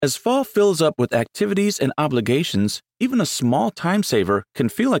As fall fills up with activities and obligations, even a small time saver can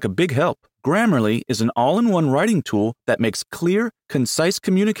feel like a big help. Grammarly is an all-in-one writing tool that makes clear, concise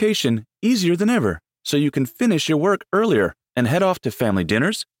communication easier than ever, so you can finish your work earlier and head off to family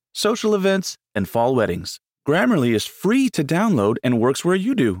dinners, social events, and fall weddings. Grammarly is free to download and works where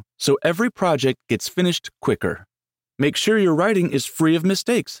you do, so every project gets finished quicker. Make sure your writing is free of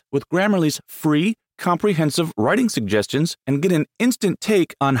mistakes with Grammarly's free, comprehensive writing suggestions and get an instant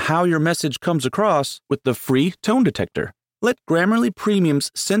take on how your message comes across with the free tone detector. Let Grammarly Premium's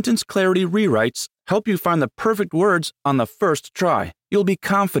sentence clarity rewrites help you find the perfect words on the first try. You'll be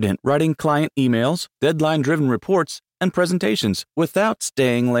confident writing client emails, deadline-driven reports, and presentations without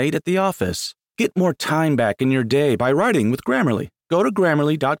staying late at the office. Get more time back in your day by writing with Grammarly. Go to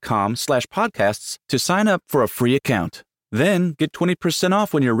Grammarly.com/podcasts to sign up for a free account. Then get 20%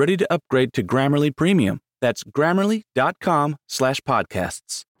 off when you're ready to upgrade to Grammarly Premium. That's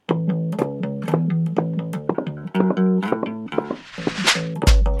Grammarly.com/podcasts.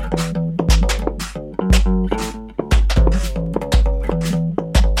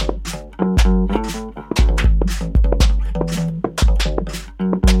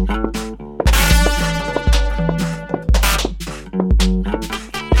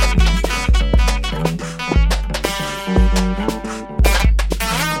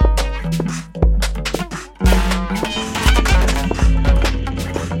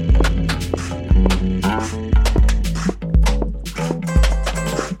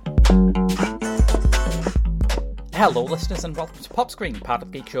 Hello listeners and welcome to Pop Screen, part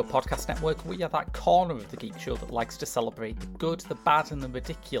of Geek Show Podcast Network. We are that corner of the Geek Show that likes to celebrate the good, the bad and the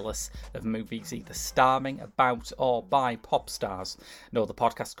ridiculous of movies either starring, about or by pop stars. No, the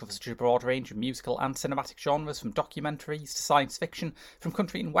podcast covers such a broad range of musical and cinematic genres, from documentaries to science fiction, from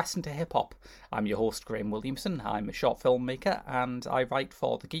country and western to hip-hop. I'm your host Graham Williamson. I'm a short filmmaker and I write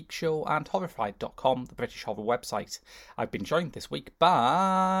for The Geek Show and Horrified.com, the British horror website. I've been joined this week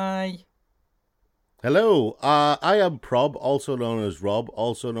by... Hello, I am Prob, also known as Rob,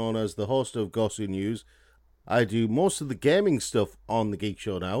 also known as the host of Gossip News. I do most of the gaming stuff on The Geek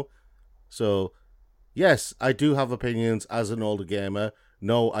Show now. So, yes, I do have opinions as an older gamer.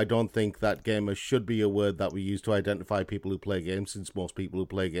 No, I don't think that gamer should be a word that we use to identify people who play games, since most people who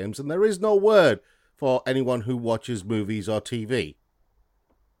play games, and there is no word for anyone who watches movies or TV.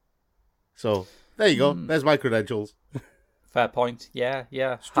 So, there you go. There's my credentials. Fair point. Yeah.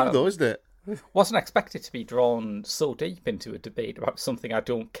 It's true though, isn't it? Wasn't expected to be drawn so deep into a debate about something I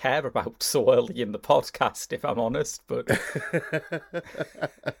don't care about so early in the podcast, if I'm honest, but...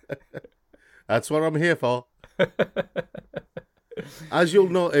 That's what I'm here for. As you'll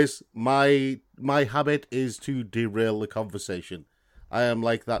notice, my habit is to derail the conversation. I am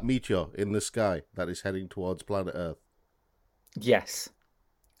like that meteor in the sky that is heading towards planet Earth. Yes.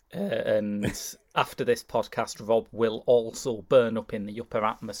 And after this podcast, Rob will also burn up in the upper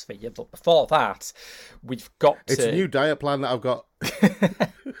atmosphere. But before that, we've got It's a new diet plan that I've got.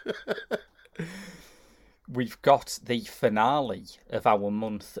 We've got the finale of our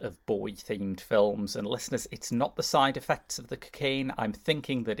month of Bowie-themed films. And listeners, it's not the side effects of the cocaine. I'm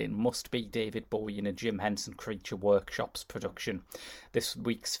thinking that it must be David Bowie in a Jim Henson Creature Workshops production. This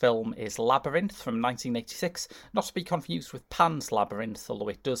week's film is Labyrinth from 1986, not to be confused with Pan's Labyrinth, although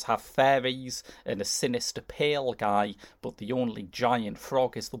it does have fairies and a sinister pale guy, but the only giant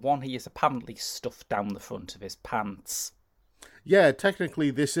frog is the one he has apparently stuffed down the front of his pants. Yeah,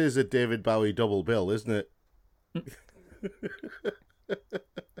 technically this is a David Bowie double bill, isn't it?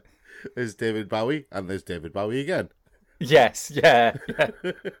 There's David Bowie and there's David Bowie again. Yes, yeah.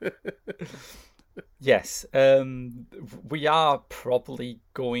 Yes, we are probably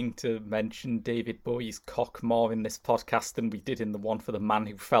going to mention David Bowie's cock more in this podcast than we did in the one for The Man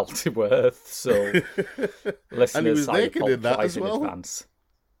Who Fell to Earth, so listeners, and he was naked in that as well. Advance.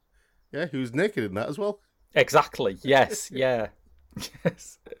 Yeah, he was naked in that as well. Exactly, yes, yeah.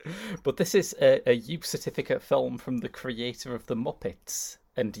 Yes, but this is a youth certificate film from the creator of The Muppets,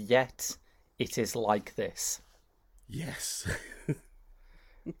 and yet it is like this. Yes.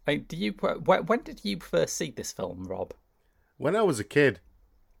 When did you first see this film, Rob? When I was a kid.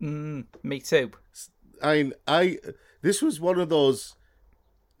 Me too. This was one of those.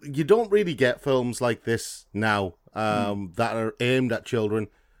 You don't really get films like this now that are aimed at children.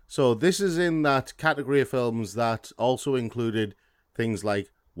 So this is in that category of films that also included things like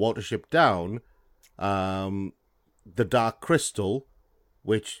Watership Down, The Dark Crystal,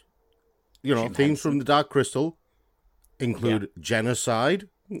 which, you know, themes from The Dark Crystal include genocide.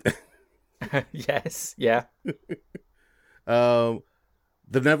 Yes, yeah. The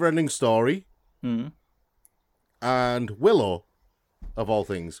Neverending Story, and Willow. of all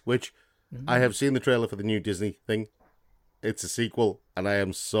things, which I have seen the trailer for the new Disney thing. It's a sequel, and I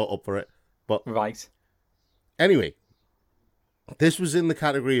am so up for it. But Right. anyway, this was in the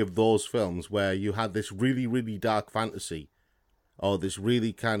category of those films where you had this really, really dark fantasy, or this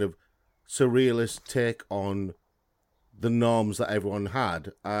really kind of surrealist take on the norms that everyone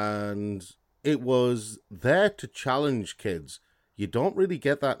had, and it was there to challenge kids. You don't really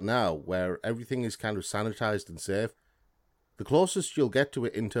get that now, where everything is kind of sanitized and safe. The closest you'll get to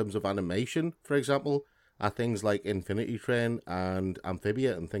it in terms of animation, for example, are things like Infinity Train and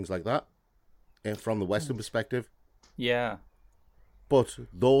Amphibia and things like that, from the Western perspective. Yeah. But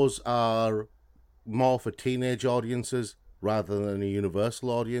those are more for teenage audiences rather than a universal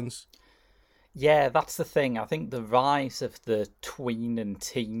audience. Yeah, that's the thing. I think the rise of the tween and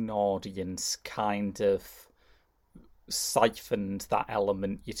teen audience kind of siphoned that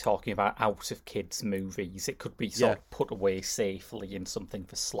element you're talking about out of kids' movies. It could be sort of put away safely in something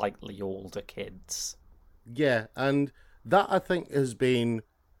for slightly older kids. Yeah, and that I think has been...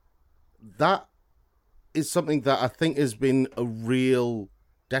 That is something that I think has been a real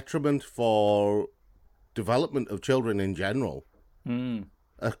detriment for development of children in general.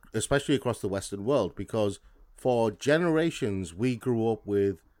 Especially across the Western world, because for generations we grew up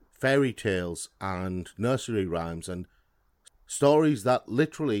with fairy tales and nursery rhymes and stories that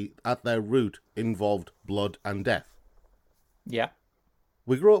literally at their root involved blood and death. Yeah.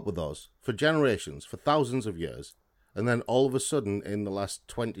 We grew up with those for generations, for thousands of years, and then all of a sudden in the last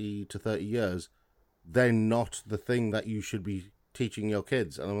 20 to 30 years they're not the thing that you should be teaching your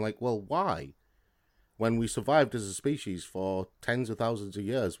kids. And I'm like, well, why? When we survived as a species for tens of thousands of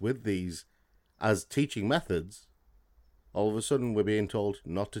years with these as teaching methods, all of a sudden we're being told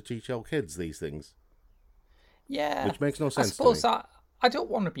not to teach our kids these things. Yeah. Which makes no sense I suppose to me. I don't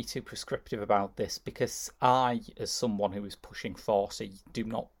want to be too prescriptive about this because I, as someone who is pushing 40, do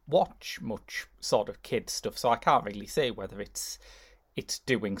not watch much sort of kids stuff, so I can't really say whether it's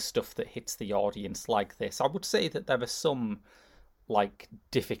doing stuff that hits the audience like this. I would say that there are some like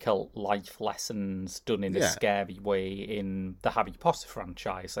difficult life lessons done in a scary way in the Harry Potter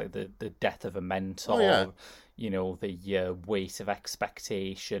franchise, like the death of a mentor, the weight of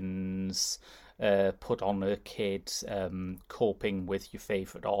expectations put on a kid, coping with your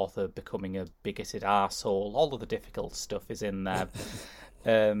favourite author becoming a bigoted arsehole. All of the difficult stuff is in there.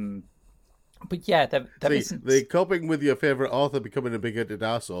 But yeah, there isn't... The coping with your favourite author becoming a bigoted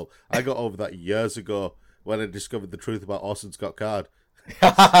arsehole, I got over that years ago when I discovered the truth about Orson Scott Card.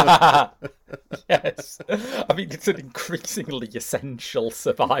 Yes. I mean, it's an increasingly essential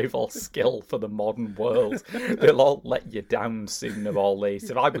survival skill for the modern world. They'll all let you down sooner or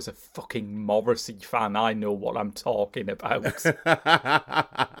later. I was a fucking Morrissey fan. I know what I'm talking about.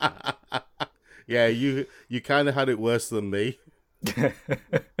 Yeah, you kind of had it worse than me.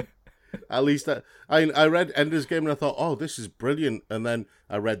 At least I read Ender's Game and I thought, oh, this is brilliant. And then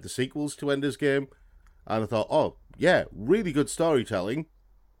I read the sequels to Ender's Game and I thought, oh, yeah, really good storytelling.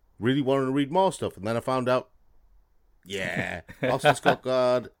 Really wanted to read more stuff. And then I found out, yeah, Orson Scott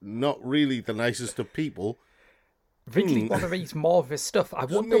Card, not really the nicest of people. Really want to read more of his stuff. I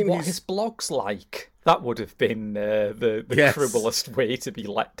wonder what his blog's like. That would have been the cruelest way to be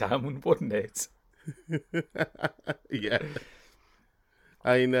let down, wouldn't it? Yeah.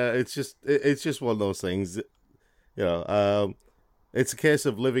 I mean, it's just one of those things, it's a case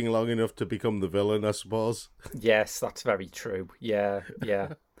of living long enough to become the villain, I suppose. Yes, that's very true. Yeah.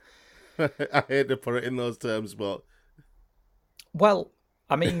 I hate to put it in those terms, but... Well,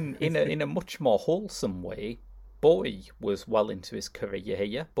 I mean, in a much more wholesome way, Bowie was well into his career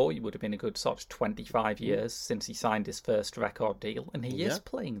here. Bowie would have been a good sort of 25 years since he signed his first record deal, and he is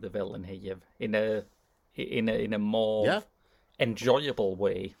playing the villain here in a more... enjoyable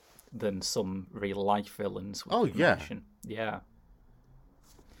way than some real life villains. Yeah.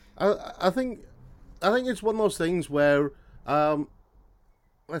 I think it's one of those things where,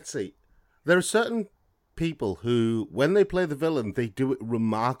 let's see, there are certain people who, when they play the villain, they do it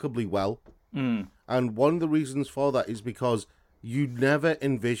remarkably well. And one of the reasons for that is because you never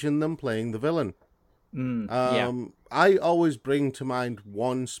envision them playing the villain. I always bring to mind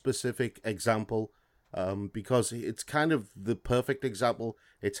one specific example. Because it's kind of the perfect example.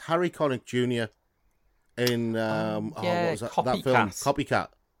 It's Harry Connick Jr. in what was that film? Copycat.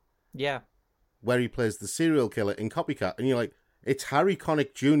 Yeah. Where he plays the serial killer in Copycat. And you're like, it's Harry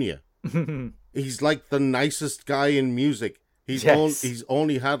Connick Jr. He's like the nicest guy in music. He's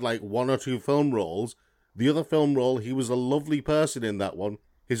only had like one or two film roles. The other film role, he was a lovely person in that one.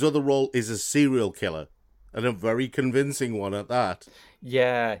 His other role is a serial killer. And a very convincing one at that.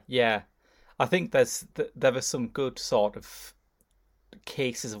 Yeah. I think there are some good sort of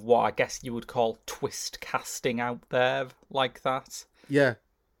cases of what I guess you would call twist casting out there like that. Yeah.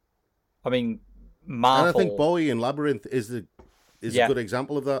 I mean, Marvel... And I think Bowie in Labyrinth is a good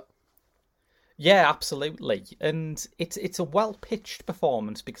example of that. Yeah, absolutely. And it's a well-pitched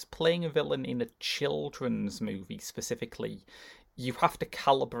performance, because playing a villain in a children's movie specifically, you have to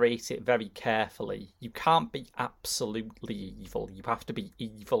calibrate it very carefully. You can't be absolutely evil. You have to be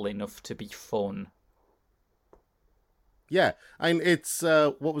evil enough to be fun. Yeah, and it's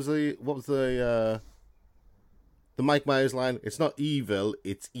what was the Mike Myers line? It's not evil,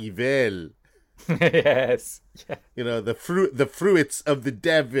 it's evil. Yes. Yeah. You know, the fruits of the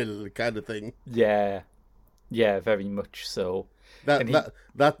devil kind of thing. Yeah. Yeah, very much so.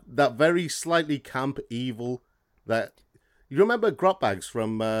 That very slightly camp evil. That you remember Grotbags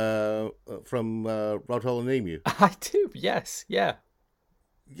from Rod Hole and Emu? I do. Yes. Yeah.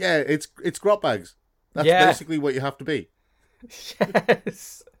 Yeah, it's Grotbags. That's basically what you have to be.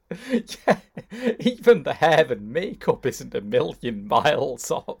 Yes. Yeah. Even the hair and makeup isn't a million miles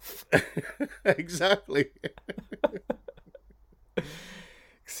off. Exactly.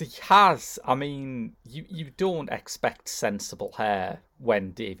 He has. I mean, you don't expect sensible hair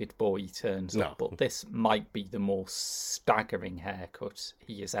when David Bowie turns up, but this might be the most staggering haircut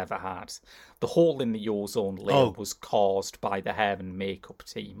he has ever had. The hole in the ozone layer was caused by the hair and makeup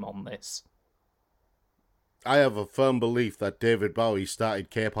team on this. I have a firm belief that David Bowie started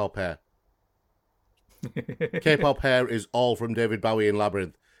K-pop hair. K-pop hair is all from David Bowie in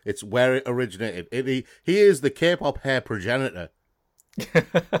Labyrinth. It's where it originated. He is the K-pop hair progenitor.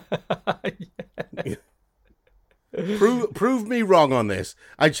 Prove me wrong on this.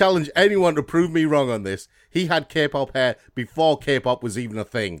 I challenge anyone to prove me wrong on this. He had K-pop hair before K-pop was even a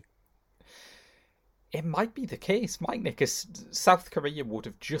thing. It might be the case, mightn't it? Because South Korea would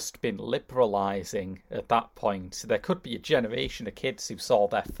have just been liberalising at that point. There could be a generation of kids who saw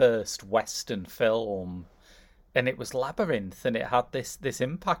their first Western film, and it was Labyrinth, and it had this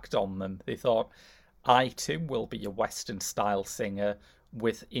impact on them. They thought, I too will be a Western-style singer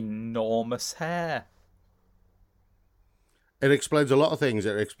with enormous hair. It explains a lot of things.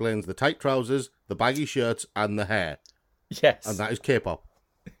 It explains the tight trousers, the baggy shirts, and the hair. Yes. And that is K-pop.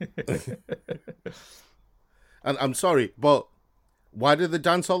 And I'm sorry, but why do they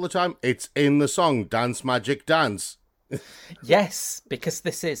dance all the time? It's in the song Dance Magic Dance. Yes, because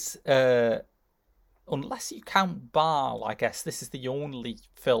this is, unless you count Ball, I guess this is the only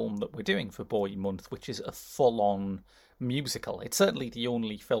film that we're doing for Bowie Month which is a full-on musical. It's certainly the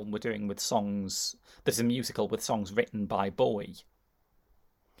only film we're doing with songs, there's a musical with songs written by Bowie.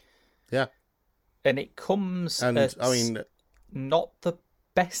 Yeah. And it comes at not the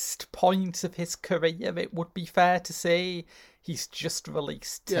best point of his career, it would be fair to say. He's just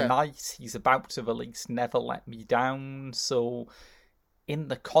released Tonight. He's about to release Never Let Me Down. So, in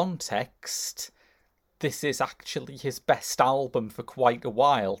the context, this is actually his best album for quite a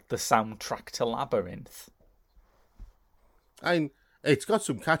while, the soundtrack to Labyrinth. And it's got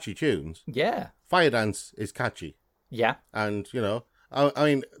some catchy tunes. Yeah. Fire Dance is catchy. Yeah. And, you know,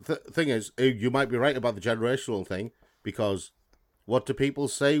 the thing is, you might be right about the generational thing, because what do people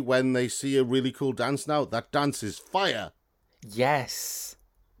say when they see a really cool dance now? That dance is fire. Yes.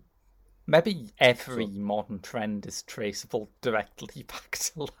 Maybe every modern trend is traceable directly back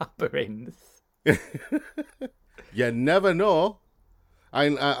to Labyrinth. You never know.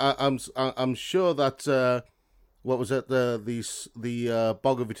 I'm sure that what was it, the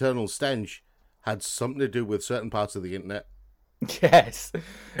Bog of Eternal Stench had something to do with certain parts of the internet. Yes.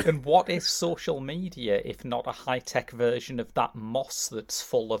 And what is social media if not a high-tech version of that moss that's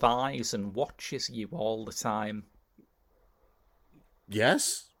full of eyes and watches you all the time?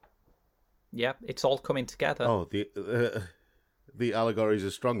 Yes. Yeah, it's all coming together. Oh, the allegories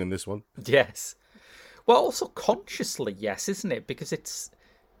are strong in this one. Yes. Well, also consciously, yes, isn't it? Because it's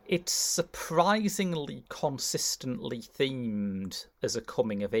surprisingly consistently themed as a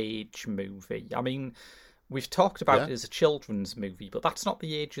coming-of-age movie. I mean, we've talked about it as a children's movie, but that's not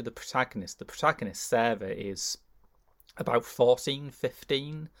the age of the protagonist. The protagonist, Sarah, is about 14,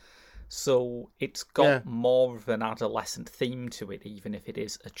 15. So it's got more of an adolescent theme to it, even if it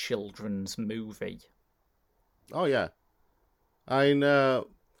is a children's movie. Oh, yeah.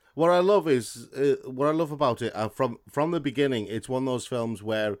 What I love about it, from the beginning, it's one of those films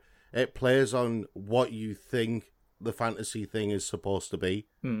where it plays on what you think the fantasy thing is supposed to be.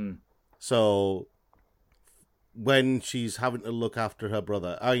 So when she's having to look after her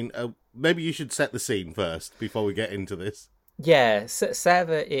brother, maybe you should set the scene first before we get into this. Yeah,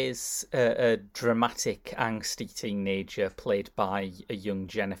 Sarah is a dramatic, angsty teenager played by a young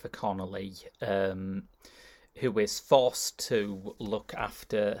Jennifer Connelly. who is forced to look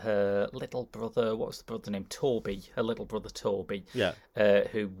after her little brother. What was the brother name? Toby. Her little brother Toby. Yeah.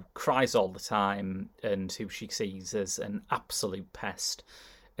 Who cries all the time and who she sees as an absolute pest.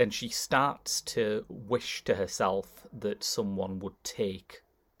 And she starts to wish to herself that someone would take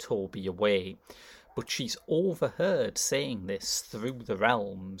Toby away. But she's overheard saying this through the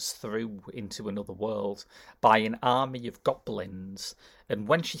realms, through into another world, by an army of goblins. And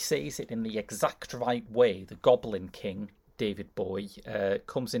when she says it in the exact right way, the Goblin King, David Bowie,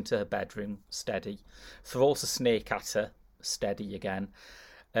 comes into her bedroom, steady, throws a snake at her, steady again,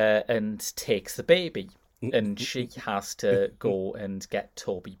 and takes the baby. And she has to go and get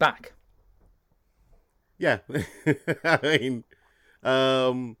Toby back. Yeah. I mean,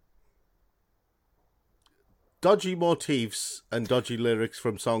 dodgy motifs and dodgy lyrics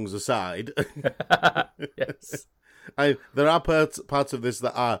from songs aside, Yes. there are parts of this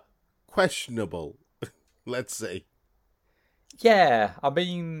that are questionable, let's say. Yeah, I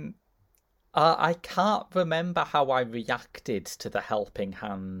mean, I can't remember how I reacted to the helping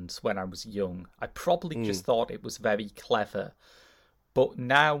hand when I was young. I probably just thought it was very clever. But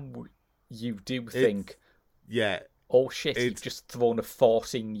now you do think, Yeah. oh shit, you've just thrown a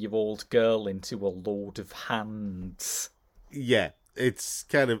 14-year-old girl into a load of hands. Yeah, it's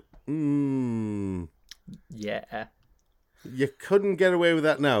kind of... Yeah. You couldn't get away with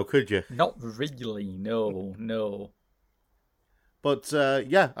that now, could you? Not really, no. But,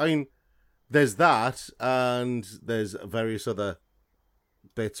 yeah, I mean, there's that, and there's various other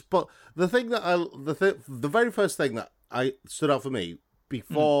bits. But the thing that the very first thing that stood out for me,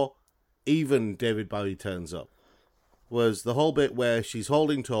 before even David Bowie turns up, was the whole bit where she's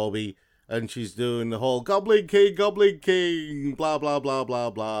holding Toby, and she's doing the whole Goblin King, blah, blah, blah, blah,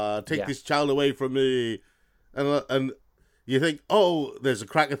 blah, take this child away from me. And you think, oh, there's a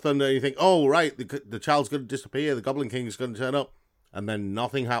crack of thunder, and you think, oh, right, the child's going to disappear, the Goblin King is going to turn up, and then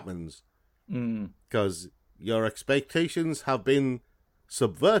nothing happens. Because your expectations have been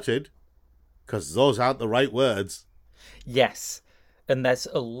subverted, because those aren't the right words. Yes, and there's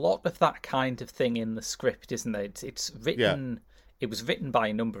a lot of that kind of thing in the script, isn't there? It's written... Yeah. It was written by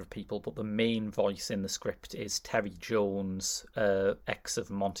a number of people, but the main voice in the script is Terry Jones, ex of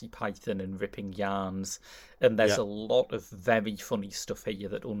Monty Python and Ripping Yarns. And there's a lot of very funny stuff here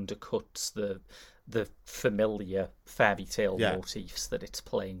that undercuts the familiar fairy tale motifs that it's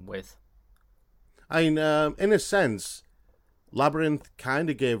playing with. I mean, in a sense, Labyrinth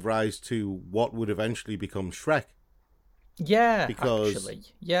kind of gave rise to what would eventually become Shrek. Yeah, because actually,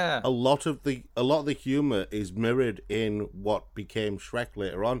 yeah. A lot of the humor is mirrored in what became Shrek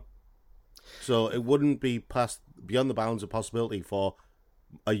later on. So it wouldn't be beyond the bounds of possibility for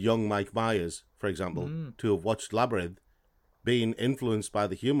a young Mike Myers, for example, to have watched Labyrinth, being influenced by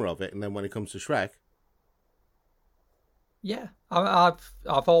the humor of it, and then when it comes to Shrek. Yeah, I've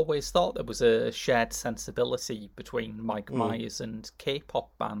always thought there was a shared sensibility between Mike Myers and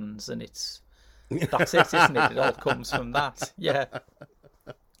K-pop bands, and that's it, isn't it? It all comes from that. Yeah.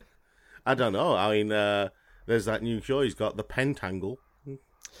 I don't know. I mean, there's that new show he's got, The Pentangle.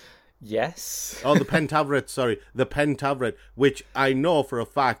 Yes. Oh, The Pentaveret, sorry. The Pentaveret, which I know for a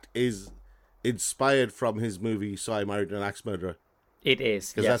fact is inspired from his movie So I Married an Axe Murderer. It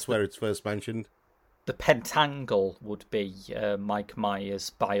is, because that's where it's first mentioned. The Pentangle would be Mike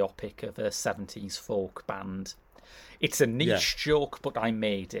Myers' biopic of a 70s folk band. It's a niche joke, but I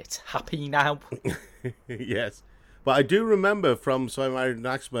made it. Happy now? Yes. But I do remember from So I Married an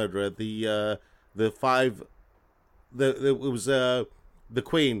Axe Murderer, it was the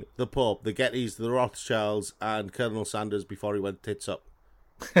Queen, the Pope, the Gettys, the Rothschilds, and Colonel Sanders before he went tits up.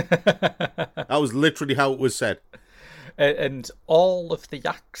 That was literally how it was said. And all of the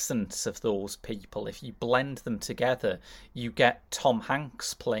accents of those people, if you blend them together, you get Tom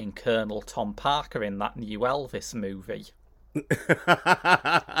Hanks playing Colonel Tom Parker in that new Elvis movie.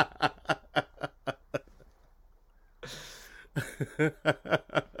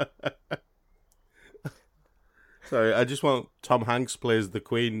 Sorry, I just want Tom Hanks plays the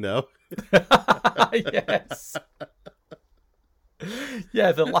Queen now. Yes.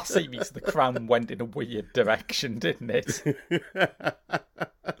 Yeah, the last series, The Crown went in a weird direction, didn't it?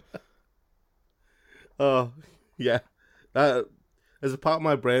 Oh, yeah. There's a part of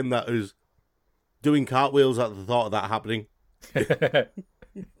my brain that is doing cartwheels at the thought of that happening.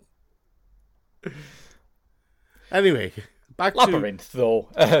 Anyway, back Labyrinth, to... though.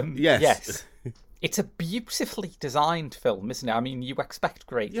 Yes. It's a beautifully designed film, isn't it? I mean, you expect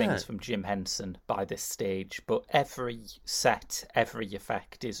great things from Jim Henson by this stage, but every set, every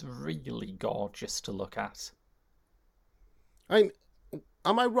effect is really gorgeous to look at. I mean,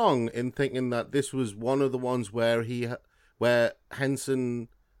 am I wrong in thinking that this was one of the ones where where Henson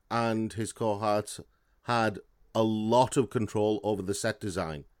and his cohorts had a lot of control over the set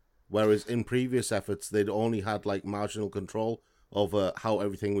design, whereas in previous efforts they'd only had like marginal control over how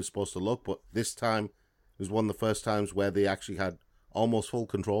everything was supposed to look, but this time it was one of the first times where they actually had almost full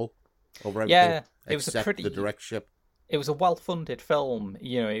control over everything. Yeah, it was except the direct ship. It was a well-funded film.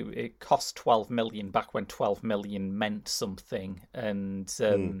 You know, it cost 12 million back when 12 million meant something, and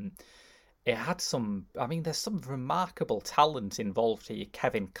it had some. I mean, there's some remarkable talent involved here.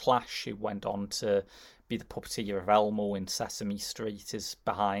 Kevin Clash, who went on to be the puppeteer of Elmo in Sesame Street, is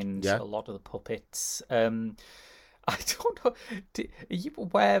behind a lot of the puppets. I don't know. Are you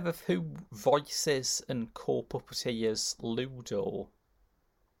aware of who voices and co-puppeteers Ludo?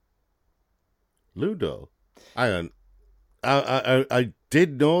 Ludo? I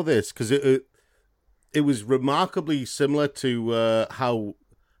did know this because it was remarkably similar to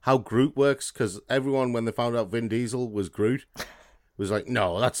how Groot works, because everyone, when they found out Vin Diesel was Groot, was like,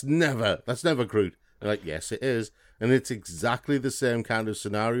 no, that's never Groot. They're like, yes, it is. And it's exactly the same kind of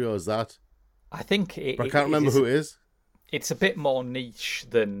scenario as that. I think but I can't remember who it is. It's a bit more niche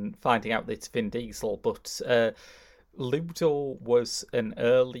than finding out that it's Vin Diesel, but Ludo was an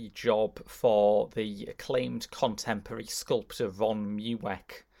early job for the acclaimed contemporary sculptor Von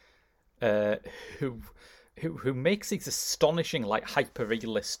Mueck, who makes these astonishing, like,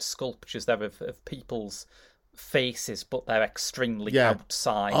 hyper-realist sculptures there of people's faces, but they're extremely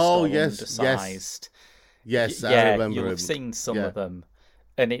outsized or undersized. Yes, I remember you'll him. have seen some of them.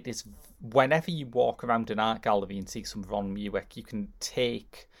 And it is, whenever you walk around an art gallery and see some Von Mueck, you can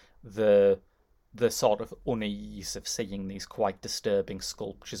take the sort of unease of seeing these quite disturbing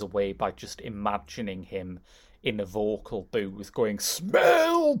sculptures away by just imagining him in a vocal booth going,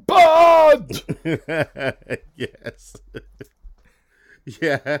 "Smell bad!" Yes.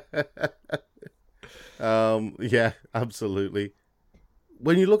 Yeah. Yeah, absolutely.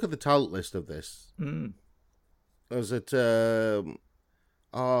 When you look at the talent list of this, was it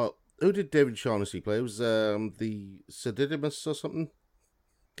who did David Shaughnessy play? It was the Sedidimus or something?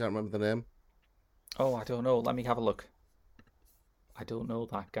 Can't remember the name. Oh, I don't know. Let me have a look. I don't know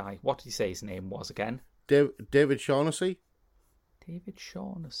that guy. What did he say his name was again? David Shaughnessy? David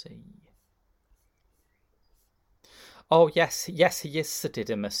Shaughnessy. Oh, yes, he is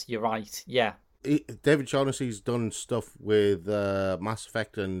Sedidimus. You're right, yeah. David Shaughnessy's done stuff with Mass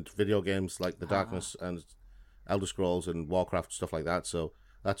Effect and video games like The Darkness and Elder Scrolls and Warcraft, stuff like that, so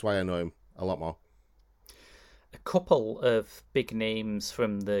that's why I know him a lot more. A couple of big names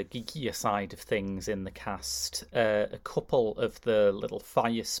from the geekier side of things in the cast. A couple of the little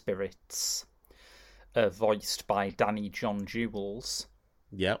fire spirits voiced by Danny John Jules.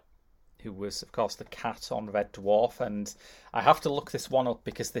 Yep. Who was, of course, the cat on Red Dwarf. And I have to look this one up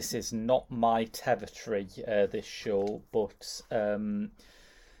because this is not my territory, this show, but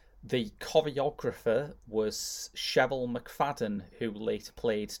the choreographer was Cheryl McFadden, who later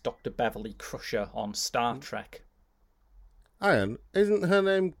played Dr. Beverly Crusher on Star Trek. Ian, isn't her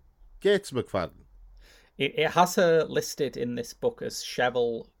name Gates McFadden? It has her listed in this book as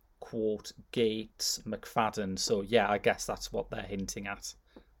Cheryl, quote, Gates McFadden. So, yeah, I guess that's what they're hinting at.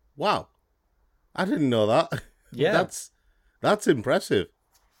 Wow. I didn't know that. Yeah. That's impressive.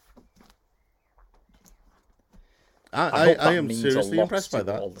 I am seriously impressed by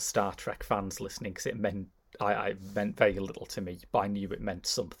that. All the Star Trek fans listening, because it meant very little to me, but I knew it meant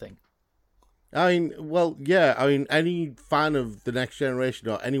something. I mean, well, yeah. I mean, any fan of The Next Generation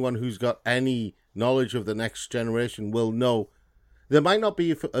or anyone who's got any knowledge of The Next Generation will know. They might not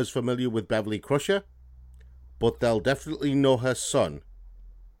be as familiar with Beverly Crusher, but they'll definitely know her son.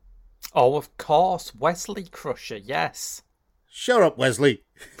 Oh, of course, Wesley Crusher, yes. Shut up, Wesley.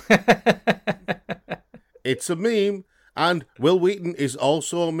 It's a meme, and Will Wheaton is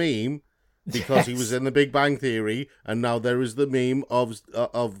also a meme because he was in The Big Bang Theory, and now there is the meme of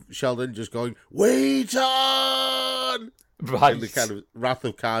Sheldon just going, "Wheaton!" Right. In the kind of Wrath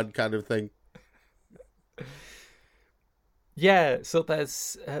of Khan kind of thing. Yeah, so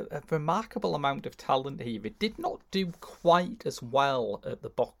there's a remarkable amount of talent here. It did not do quite as well at the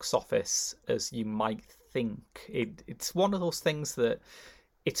box office as you might think. It's one of those things that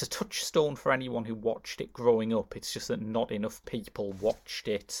it's a touchstone for anyone who watched it growing up. It's just that not enough people watched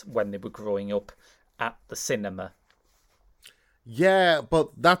it when they were growing up at the cinema. Yeah,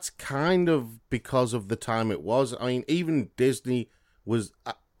 but that's kind of because of the time it was. I mean, even Disney was,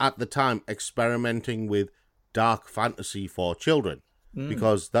 at the time, experimenting with dark fantasy for children,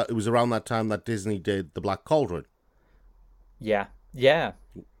 because it was around that time that Disney did The Black Cauldron. Yeah.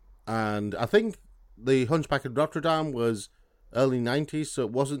 And I think The Hunchback of Notre Dame was early 90s, so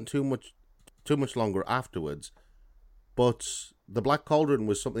it wasn't too much longer afterwards. But The Black Cauldron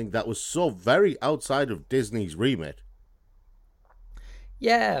was something that was so very outside of Disney's remit.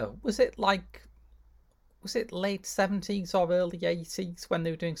 Yeah, was it late 70s or early 80s when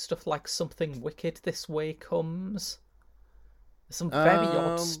they were doing stuff like Something Wicked This Way Comes? There's some very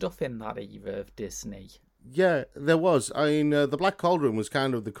odd stuff in that era of Disney. Yeah, there was. I mean, The Black Cauldron was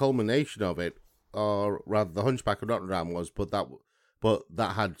kind of the culmination of it, or rather, The Hunchback of Notre Dame was, but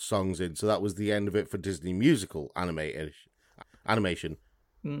that had songs in, so that was the end of it for Disney musical animation.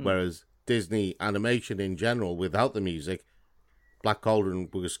 Whereas Disney animation in general, without the music, Black Cauldron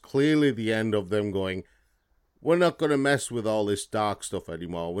was clearly the end of them going, we're not going to mess with all this dark stuff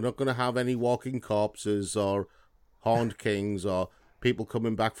anymore. We're not going to have any walking corpses or horned kings or people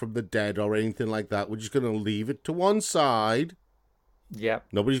coming back from the dead or anything like that. We're just going to leave it to one side. Yep.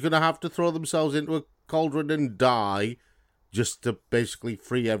 Nobody's going to have to throw themselves into a cauldron and die just to basically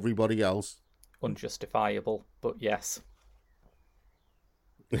free everybody else. Unjustifiable, but yes.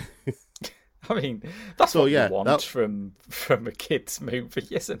 I mean, that's what you want from a kid's movie,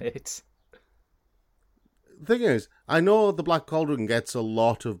 isn't it? Thing is, I know The Black Cauldron gets a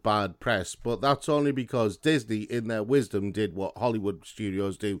lot of bad press, but that's only because Disney, in their wisdom, did what Hollywood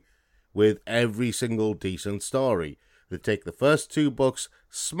studios do with every single decent story. They take the first two books,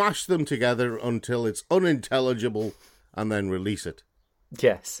 smash them together until it's unintelligible, and then release it.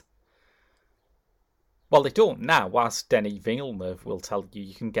 Yes. Well, they don't now, as Denis Villeneuve will tell you.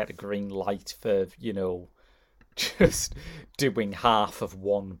 You can get a green light for, just doing half of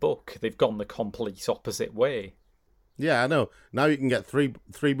one book. They've gone the complete opposite way. Yeah, I know. Now you can get three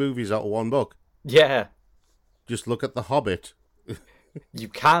movies out of one book. Yeah. Just look at The Hobbit. You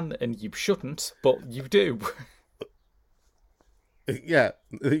can and you shouldn't, but you do. Yeah,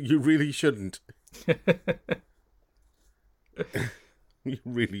 you really shouldn't. You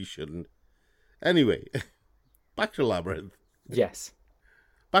really shouldn't. Anyway, back to Labyrinth. Yes.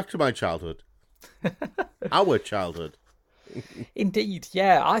 Back to my childhood. Our childhood. Indeed,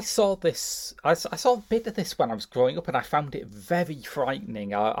 yeah. I saw a bit of this when I was growing up, and I found it very frightening.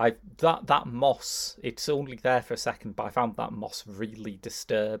 That moss, it's only there for a second, but I found that moss really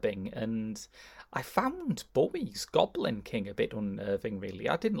disturbing, and I found Bowie's Goblin King a bit unnerving, really.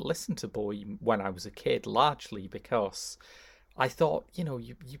 I didn't listen to Bowie when I was a kid, largely because I thought,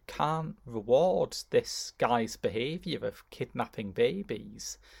 you can't reward this guy's behaviour of kidnapping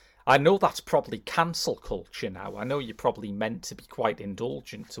babies. I know that's probably cancel culture now. I know you're probably meant to be quite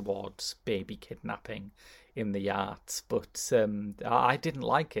indulgent towards baby kidnapping in the arts, but I didn't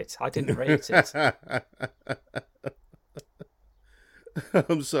like it. I didn't rate it.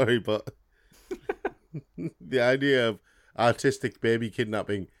 I'm sorry, but the idea of artistic baby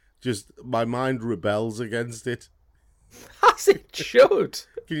kidnapping, just my mind rebels against it. As it should.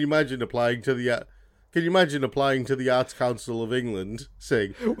 Can you imagine applying to the Arts Council of England,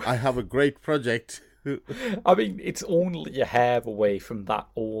 saying, "I have a great project"? I mean, it's only a hair away from that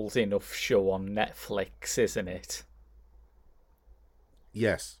old enough show on Netflix, isn't it?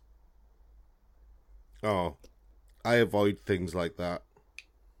 Yes. Oh, I avoid things like that.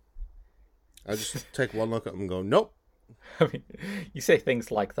 I just take one look at them and go, nope. I mean, you say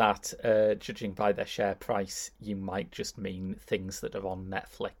things like that, judging by their share price, you might just mean things that are on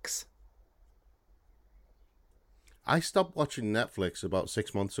Netflix. I stopped watching Netflix about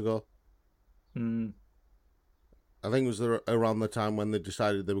 6 months ago. Mm. I think it was around the time when they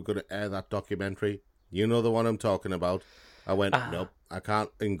decided they were going to air that documentary. You know the one I'm talking about. I went, nope, I can't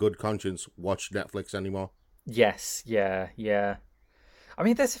in good conscience watch Netflix anymore. Yes, yeah. I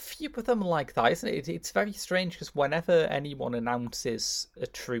mean, there's a few of them like that, isn't it? It's very strange because whenever anyone announces a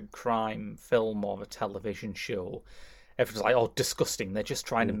true crime film or a television show, everyone's like, oh, disgusting, they're just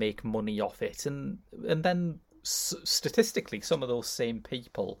trying to make money off it. And then statistically, some of those same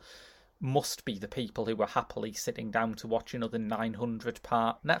people must be the people who were happily sitting down to watch another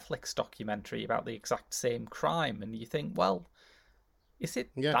 900-part Netflix documentary about the exact same crime. And you think, well, is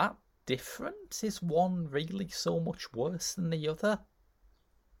it that different? Is one really so much worse than the other?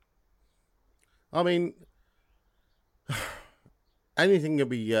 I mean, anything can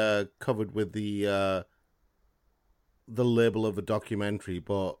be covered with the label of a documentary,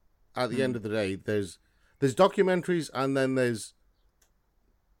 but at the end of the day, there's documentaries, and then there's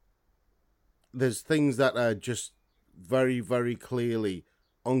things that are just very, very clearly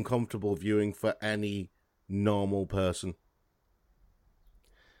uncomfortable viewing for any normal person.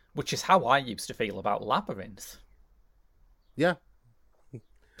 Which is how I used to feel about Labyrinth. Yeah.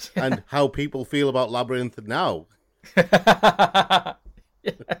 And how people feel about Labyrinth now. Yeah.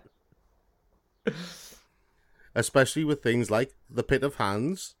 especially with things like The Pit of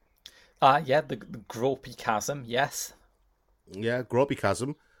Hands. Yeah, the Gropey Chasm, yes. Yeah, Gropey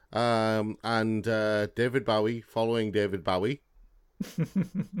Chasm. And David Bowie following David Bowie.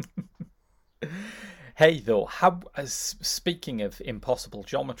 Hey, though, speaking of impossible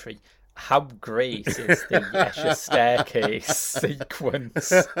geometry, how great is the Escher staircase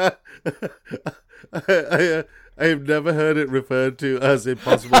sequence? I have never heard it referred to as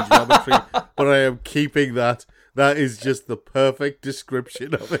impossible geometry, but I am keeping that. That is just the perfect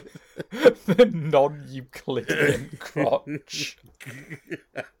description of it. The non-Euclidean crotch.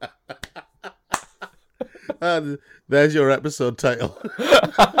 And there's your episode title.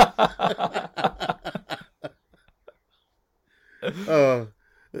 Oh.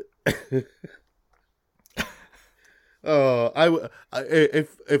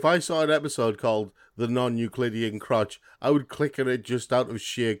 If I saw an episode called The Non-Euclidean Crotch, I would click on it just out of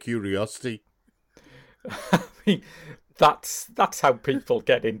sheer curiosity. I mean, that's how people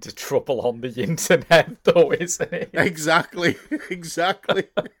get into trouble on the internet, though, isn't it? Exactly.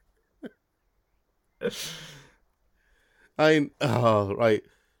 Right.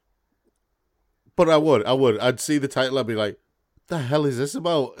 But I would. I'd see the title, I'd be like, the hell is this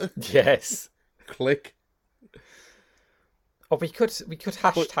about? Yes. Click. Or we could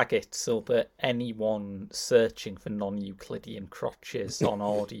hashtag it so that anyone searching for non-Euclidean crotches on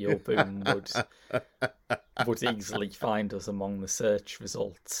Audio Boom would easily find us among the search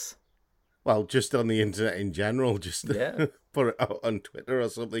results. Well, just on the internet in general, just Yeah. put it out on Twitter or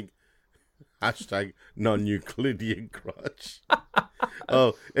something. Hashtag non-Euclidean crotch.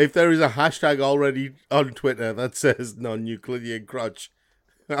 Oh, if there is a hashtag already on Twitter that says non-Euclidean crotch,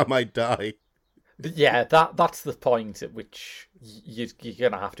 I might die. Yeah, that's the point at which you're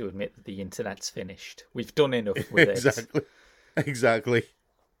going to have to admit that the internet's finished. We've done enough with it. Exactly.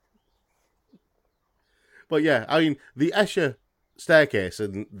 But yeah, I mean, the Escher staircase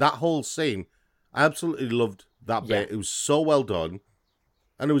and that whole scene, I absolutely loved that bit. Yeah. It was so well done.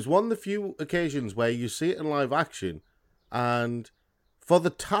 And it was one of the few occasions where you see it in live action, and for the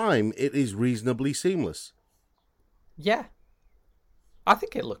time, it is reasonably seamless. Yeah. I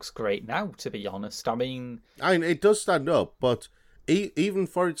think it looks great now, to be honest. I mean, it does stand up, but even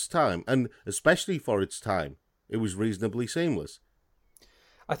for its time, and especially for its time, it was reasonably seamless.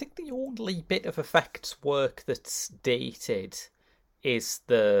 I think the only bit of effects work that's dated is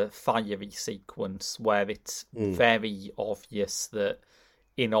the fiery sequence, where it's very obvious that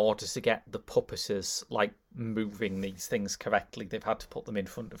in order to get the puppeteers moving these things correctly, they've had to put them in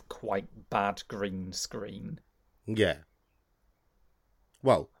front of quite bad green screen. Yeah.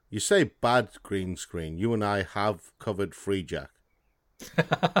 Well, you say bad green screen. You and I have covered Free Jack.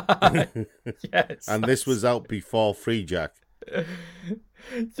 Yes. And this was out before Free Jack.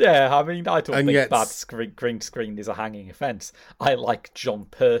 Yeah, I mean, I don't think yet... bad green screen is a hanging offence. I like John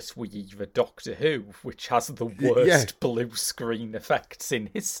Pertwee, the Doctor Who, which has the worst blue screen effects in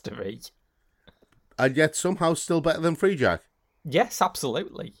history. And yet somehow still better than Free Jack. Yes,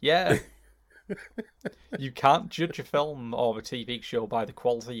 absolutely, yeah. You can't judge a film or a TV show by the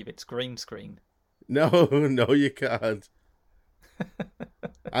quality of its green screen. No, you can't.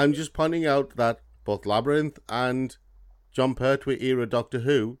 I'm just pointing out that both Labyrinth and John Pertwee era Doctor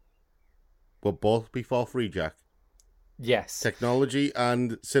Who were both before Free Jack. Yes. Technology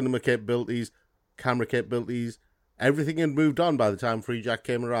and cinema capabilities, camera capabilities, everything had moved on by the time Free Jack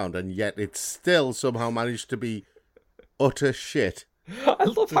came around, and yet it still somehow managed to be utter shit. I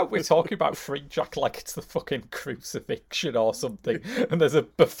love how we're talking about Free Jack like it's the fucking crucifixion or something, and there's a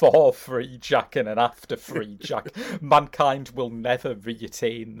before Free Jack and an after Free Jack. Mankind will never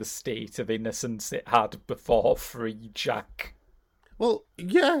reattain the state of innocence it had before Free Jack. Well,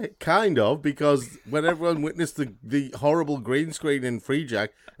 yeah, kind of, because when everyone witnessed the horrible green screen in Free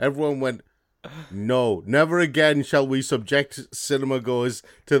Jack, everyone went, no, never again shall we subject cinema goers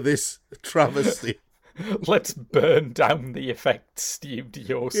to this travesty. Let's burn down the effects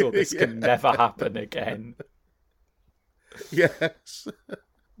studio so this can never happen again. Yes.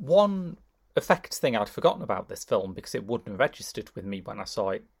 One effects thing I'd forgotten about this film, because it wouldn't have registered with me when I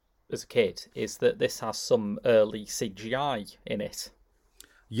saw it as a kid, is that this has some early CGI in it.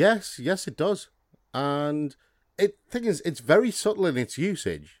 Yes, it does. And thing is, it's very subtle in its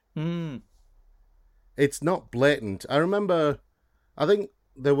usage. It's not blatant. I remember, I think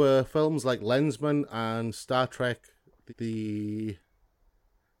there were films like Lensman and Star Trek, the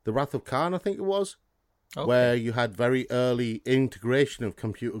Wrath of Khan, I think it was, where you had very early integration of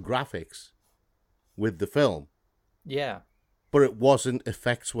computer graphics with the film. Yeah. But it wasn't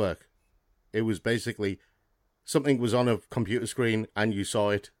effects work. It was basically something was on a computer screen and you saw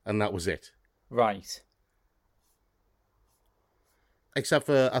it and that was it. Right. Except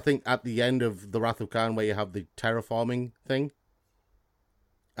for, I think, at the end of The Wrath of Khan, where you have the terraforming thing.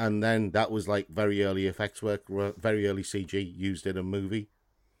 And then that was like very early effects work, very early CG used in a movie.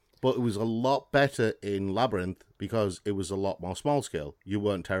 But it was a lot better in Labyrinth because it was a lot more small scale. You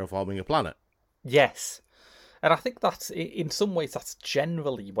weren't terraforming a planet. Yes. And I think that's, in some ways, that's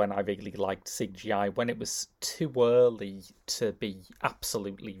generally when I really liked CGI, when it was too early to be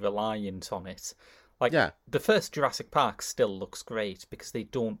absolutely reliant on it. Like, Yeah. the first Jurassic Park still looks great because they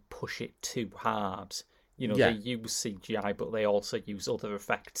don't push it too hard. You know, Yeah. they use CGI, but they also use other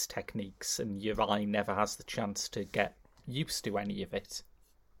effects techniques, and your eye never has the chance to get used to any of it.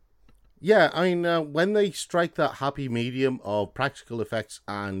 Yeah, I mean, when they strike that happy medium of practical effects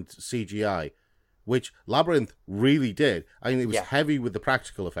and CGI, which Labyrinth really did. I mean, it was heavy with the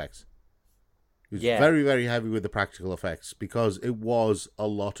practical effects. It was very, very heavy with the practical effects because it was a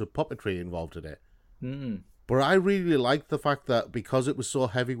lot of puppetry involved in it. Mm. But I really liked the fact that because it was so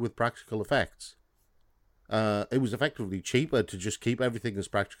heavy with practical effects, it was effectively cheaper to just keep everything as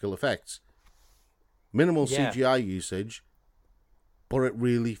practical effects. Minimal CGI usage, but it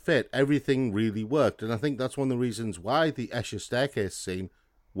really fit. Everything really worked. And I think that's one of the reasons why the Escher staircase scene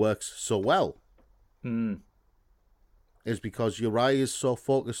works so well. Is because your eye is so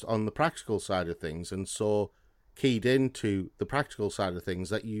focused on the practical side of things and so keyed into the practical side of things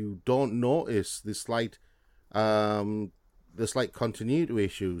that you don't notice the slight continuity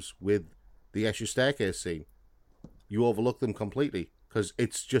issues with the Escher staircase scene. You overlook them completely because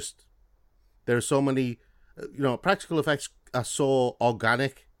it's just, there are so many, practical effects are so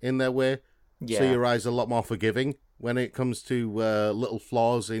organic in their way. Yeah. So your eye's a lot more forgiving when it comes to little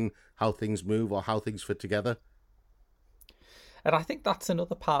flaws in how things move or how things fit together. And I think that's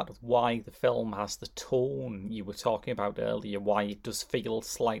another part of why the film has the tone you were talking about earlier, why it does feel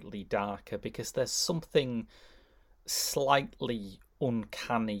slightly darker, because there's something slightly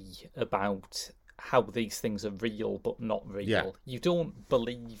uncanny about how these things are real but not real. Yeah. You don't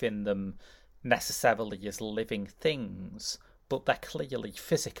believe in them necessarily as living things, but they're clearly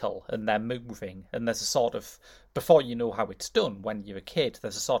physical and they're moving. And there's a sort of, before you know how it's done, when you're a kid,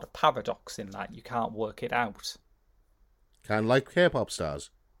 there's a sort of paradox in that. You can't work it out. Kind of like K-pop stars.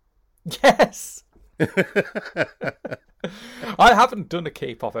 Yes! I haven't done a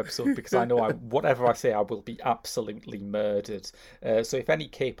K-pop episode because I know whatever I say, I will be absolutely murdered. So if any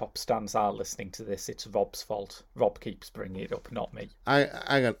K-pop stans are listening to this, it's Rob's fault. Rob keeps bringing it up, not me.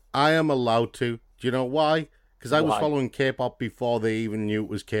 Hang on. I am allowed to. Do you know why? Because I was following K-pop before they even knew it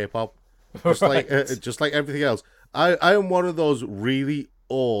was K-pop. Just like everything else. I am one of those really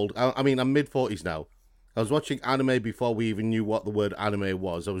old... I mean, I'm mid-40s now. I was watching anime before we even knew what the word anime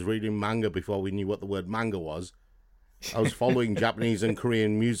was. I was reading manga before we knew what the word manga was. I was following Japanese and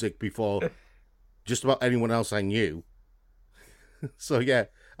Korean music before just about anyone else I knew. So yeah,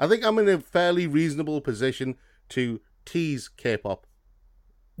 I think I'm in a fairly reasonable position to tease K-pop.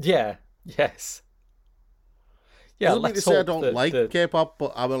 Yeah, yes. Yeah, doesn't mean to say I don't like K-pop,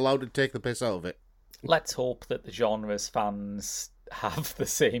 but I'm allowed to take the piss out of it. Let's hope that the genre's fans have the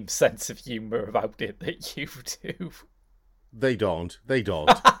same sense of humour about it that you do. They don't.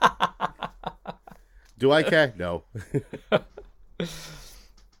 Do I care? No.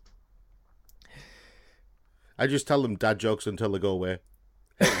 I just tell them dad jokes until they go away.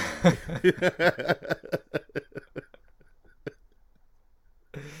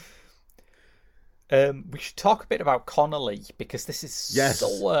 We should talk a bit about Connolly, because this is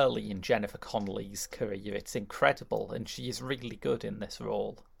so early in Jennifer Connelly's career. It's incredible, and she is really good in this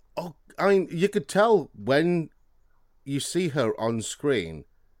role. Oh, I mean, you could tell when you see her on screen.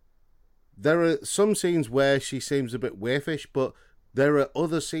 There are some scenes where she seems a bit waifish, but there are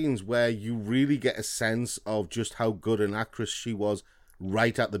other scenes where you really get a sense of just how good an actress she was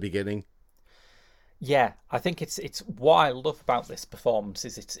right at the beginning. Yeah, I think it's what I love about this performance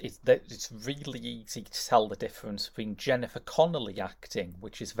is it's really easy to tell the difference between Jennifer Connelly acting,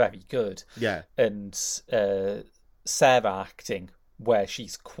 which is very good, and Sarah acting, where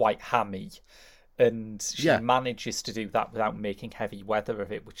she's quite hammy, and she manages to do that without making heavy weather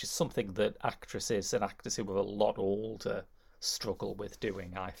of it, which is something that actresses and actors who are a lot older struggle with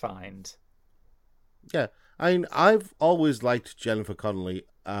doing, I find. Yeah, I mean, I've always liked Jennifer Connelly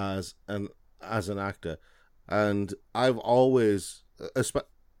as an actor, and I've always,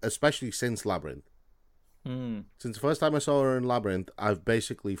 especially since Labyrinth, since the first time I saw her in Labyrinth, I've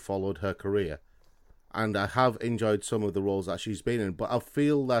basically followed her career, and I have enjoyed some of the roles that she's been in, but I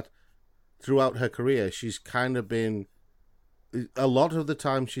feel that throughout her career she's kind of been, a lot of the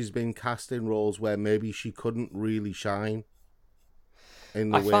time she's been cast in roles where maybe she couldn't really shine in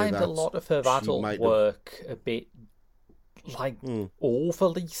the way that I find a lot of her adult work a bit like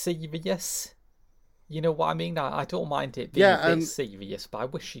overly serious. You know what I mean? I don't mind it being Yeah, a bit serious, but I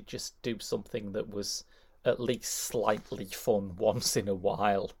wish she'd just do something that was at least slightly fun once in a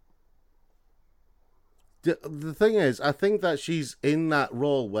while. The thing is, I think that she's in that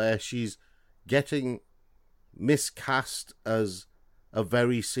role where she's getting miscast as a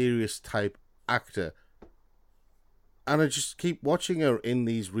very serious type actor. And I just keep watching her in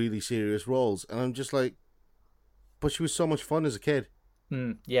these really serious roles, and I'm just like, but she was so much fun as a kid.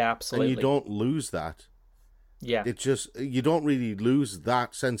 Yeah, absolutely. And you don't lose that. Yeah. It just, you don't really lose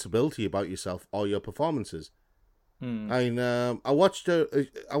that sensibility about yourself or your performances. I watched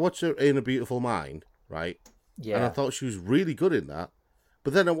her in A Beautiful Mind, right? Yeah. And I thought she was really good in that.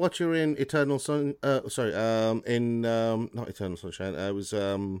 But then I watched her in not Eternal Sunshine. It was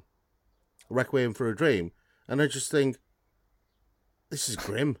Requiem for a Dream, and I just think, this is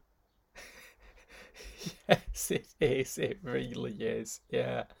grim. Yes, it is. It really is.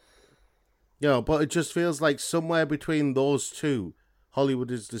 Yeah. But it just feels like somewhere between those two,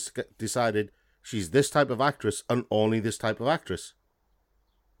 Hollywood has decided she's this type of actress and only this type of actress.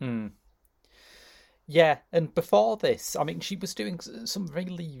 Yeah, and before this, I mean, she was doing some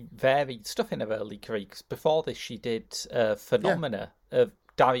really varied stuff in her early career. Before this, she did Phenomena, a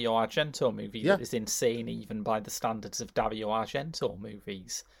Dario Argento movie that is insane even by the standards of Dario Argento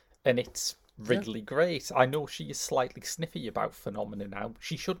movies. And it's really great. I know she is slightly sniffy about Phenomena now.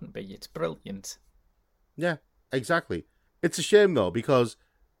 She shouldn't be. It's brilliant. Yeah, exactly. It's a shame, though, because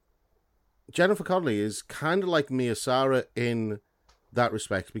Jennifer Connelly is kind of like Mia Sara in that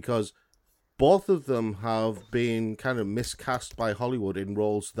respect, because both of them have been kind of miscast by Hollywood in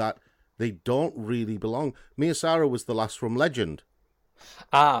roles that they don't really belong. Mia Sara was the last from Legend.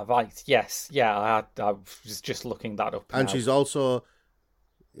 Ah, right. Yes. Yeah, I was just looking that up And now.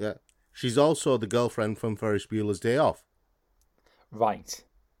 she's also the girlfriend from Ferris Bueller's Day Off. Right.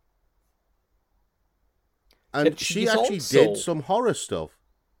 And she actually did some horror stuff.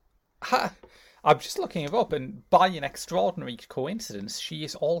 I'm just looking her up, and by an extraordinary coincidence, she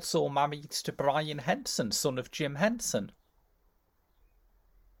is also married to Brian Henson, son of Jim Henson.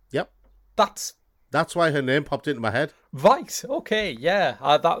 Yep. That's why her name popped into my head. Right, okay, yeah.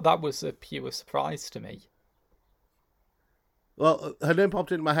 That was a pure surprise to me. Well, her name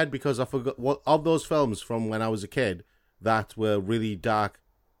popped into my head because I forgot what of those films from when I was a kid that were really dark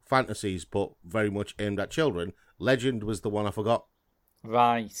fantasies, but very much aimed at children. Legend was the one I forgot.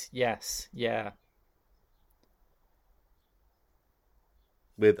 Right, yes, yeah.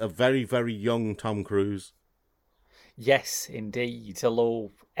 With a very, very young Tom Cruise. Yes, indeed.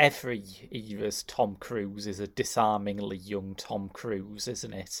 Although every era's Tom Cruise is a disarmingly young Tom Cruise,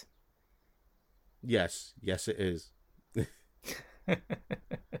 isn't it? Yes, it is.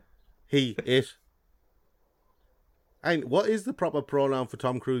 It. And what is the proper pronoun for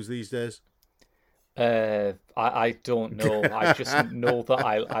Tom Cruise these days? I don't know. I just know that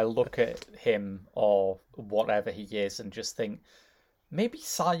I look at him or whatever he is and just think, maybe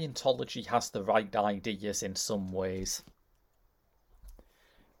Scientology has the right ideas in some ways.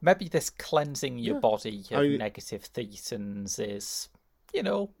 Maybe this cleansing your body of negative thetans is,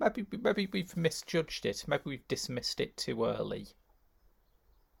 maybe we've misjudged it. Maybe we've dismissed it too early.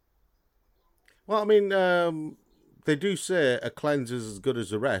 Well, I mean, they do say a cleanse is as good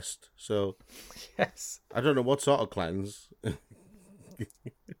as a rest, so... Yes. I don't know what sort of cleanse.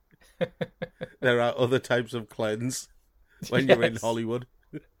 There are other types of cleanse when you're in Hollywood.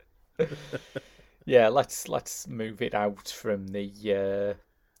 Yeah, let's move it out from the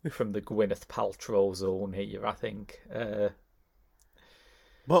Gwyneth Paltrow zone here, I think.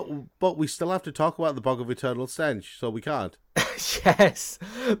 But we still have to talk about the Bog of Eternal Stench, so we can't. Yes,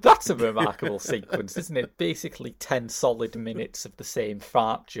 that's a remarkable sequence, isn't it? Basically 10 solid minutes of the same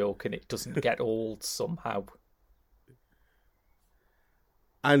fart joke, and it doesn't get old somehow.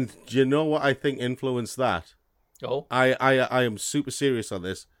 And do you know what I think influenced that? Oh? I am super serious on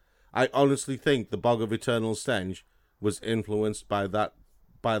this. I honestly think the Bog of Eternal Stench was influenced by that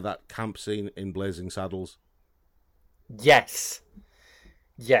camp scene in Blazing Saddles. Yes.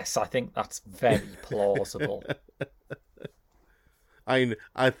 Yes, I think that's very plausible. I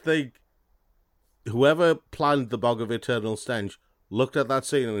think whoever planned the Bog of Eternal Stench looked at that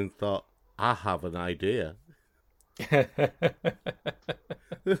scene and thought, I have an idea.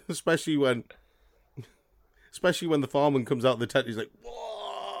 Especially when the foreman comes out of the tent, he's like,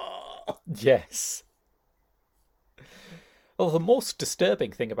 whoa! Yes. Well, the most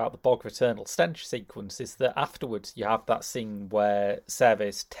disturbing thing about the Bog of Eternal Stench sequence is that afterwards you have that scene where Sarah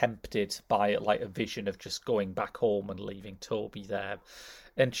is tempted by a vision of just going back home and leaving Toby there.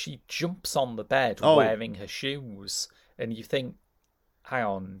 And she jumps on the bed wearing her shoes. and you think, hang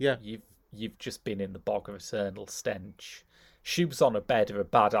on, Yeah. you've just been in the bog of eternal stench. Shoes on a bed are a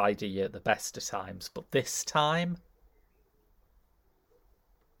bad idea at the best of times, but this time,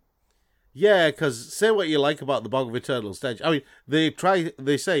 Yeah, because say what you like about the Bog of Eternal Stench. I mean,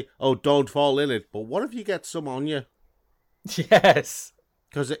 they say, oh, don't fall in it. But what if you get some on you? yes,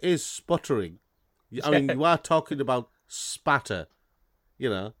 Because it is sputtering. I mean, you are talking about spatter. You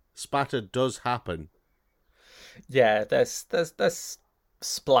know, spatter does happen. yeah. There's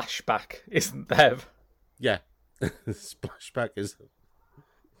splashback, isn't there? Yeah. Splashback is...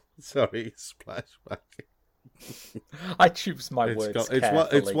 Sorry, splashback. I choose my words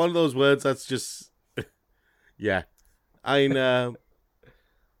carefully. It's one of those words that's just... yeah. I know.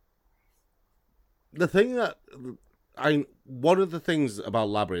 The thing that... one of the things about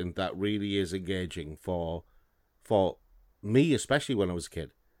Labyrinth that really is engaging for me, especially when I was a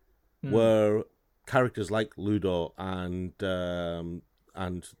kid, were characters like Ludo and the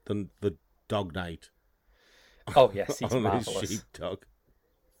Dog Knight. Oh yes, he's on marvelous. his sheepdog.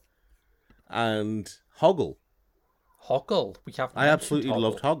 And Hoggle. Hoggle, we have. I absolutely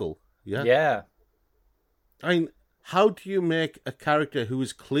loved Hoggle. Yeah. Yeah. I mean, how do you make a character who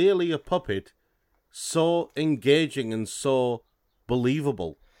is clearly a puppet so engaging and so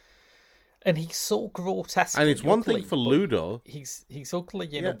believable? And he's so grotesque. And it's one ugly, thing for Ludo. He's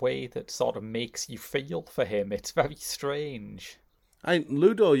ugly in a way that sort of makes you feel for him. It's very strange.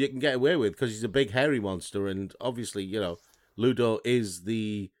 Ludo you can get away with because he's a big hairy monster, and obviously, Ludo is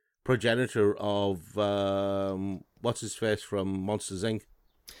the progenitor of what's his face from Monsters Inc.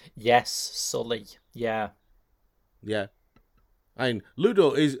 Yes, Sully. Yeah. Yeah.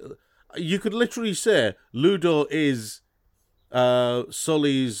 Ludo is... You could literally say Ludo is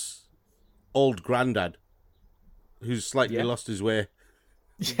Sully's old granddad, who's slightly lost his way.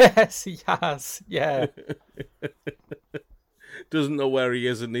 Yes, he has. Yeah. Doesn't know where he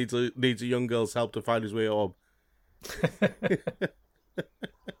is and needs a young girl's help to find his way home.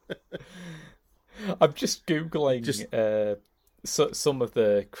 I'm just Googling some of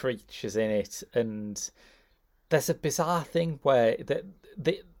the creatures in it, and there's a bizarre thing where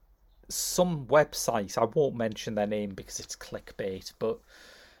some website, I won't mention their name because it's clickbait, but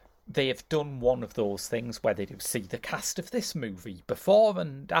they have done one of those things where they do see the cast of this movie before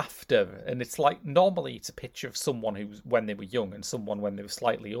and after, and it's like normally it's a picture of someone who's when they were young and someone when they were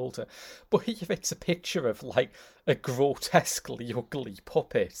slightly older, but here it's a picture of like a grotesquely ugly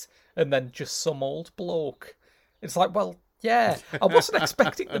puppet and then just some old bloke. It's like, well, yeah, I wasn't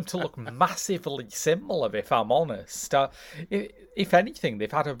expecting them to look massively similar, if I'm honest. If anything,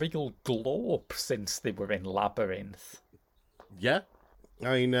 they've had a real glow up since they were in Labyrinth. Yeah.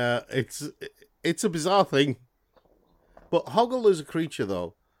 I mean, it's a bizarre thing. But Hoggle is a creature,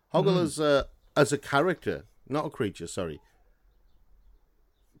 though. Hoggle as a character, not a creature, sorry.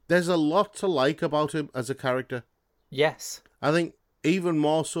 There's a lot to like about him as a character. Yes. I think even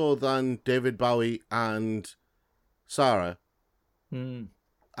more so than David Bowie and Sarah.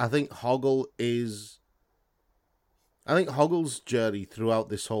 I think Hoggle's journey throughout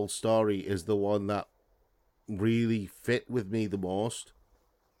this whole story is the one that really fit with me the most.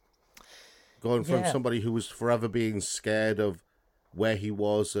 Going from somebody who was forever being scared of where he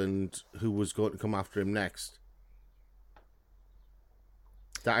was and who was going to come after him next,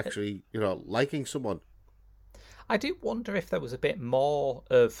 to actually, liking someone. I do wonder if there was a bit more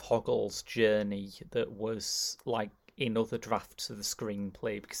of Hoggle's journey that was like in other drafts of the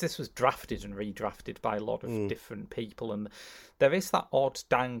screenplay, because this was drafted and redrafted by a lot of different people, and there is that odd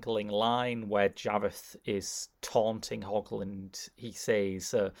dangling line where Jareth is taunting Hoggle and he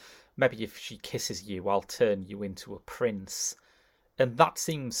says, maybe if she kisses you, I'll turn you into a prince. And that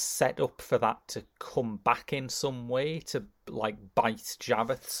seems set up for that to come back in some way, to like bite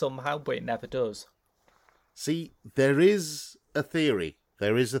Jareth somehow, but it never does. See, there is a theory.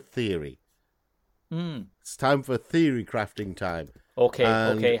 It's time for theory crafting time. Okay,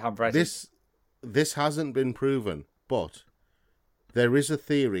 I'm ready. This hasn't been proven, but there is a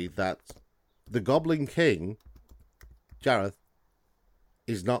theory that the Goblin King, Jareth,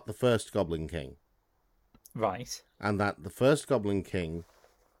 is not the first Goblin King. Right. And that the first Goblin King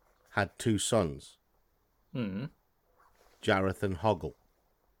had two sons. Jareth and Hoggle.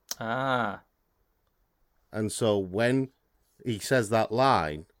 Ah. And so when he says that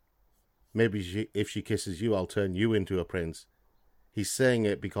line, maybe if she kisses you, I'll turn you into a prince, he's saying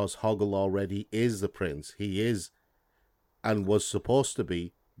it because Hoggle already is the prince. He is, and was supposed to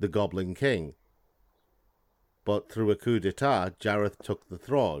be, the Goblin King. But through a coup d'etat, Jareth took the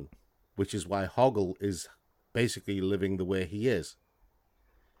throne, which is why Hoggle is basically living the way he is.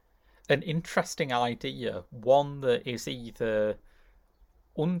 an interesting idea, one that is either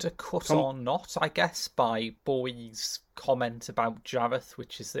undercut or not, I guess, by Bowie's comment about Jareth,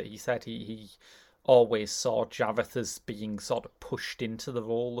 which is that he said he always saw Jareth as being sort of pushed into the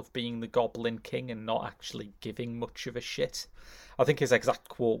role of being the Goblin King and not actually giving much of a shit. I think his exact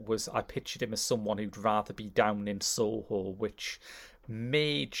quote was, "I pictured him as someone who'd rather be down in Soho," which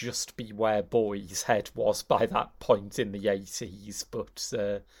may just be where Bowie's head was by that point in the 80s, but...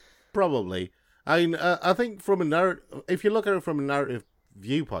 Probably. I think from a narrative, if you look at it from a narrative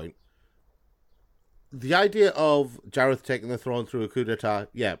viewpoint, the idea of Jareth taking the throne through a coup d'etat,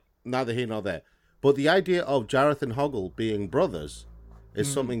 yeah, neither here nor there. But the idea of Jareth and Hoggle being brothers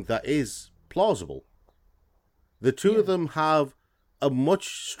is something that is plausible. The two of them have a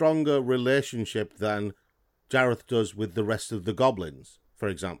much stronger relationship than Jareth does with the rest of the goblins, for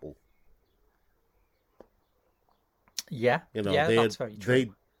example. Yeah, that's very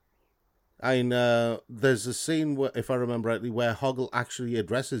true. There's a scene, where, if I remember rightly, where Hoggle actually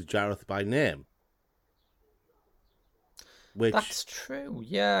addresses Jareth by name. That's true,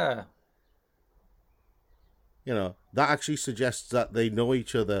 yeah. That actually suggests that they know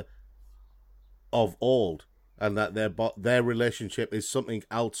each other of old, and that their relationship is something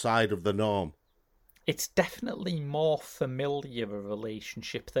outside of the norm. It's definitely more familiar a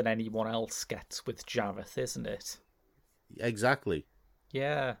relationship than anyone else gets with Jareth, isn't it? Exactly.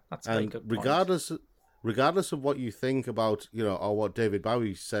 Yeah, that's a very good point. Regardless of what you think about, or what David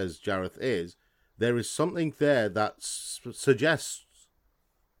Bowie says Jareth is, there is something there that suggests...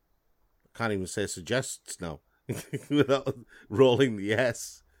 I can't even say suggests now, without rolling the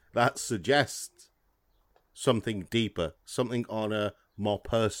S. That suggests something deeper, something on a more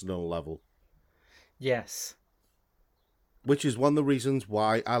personal level. Yes. Which is one of the reasons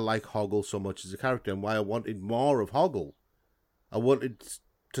why I like Hoggle so much as a character, and why I wanted more of Hoggle. I wanted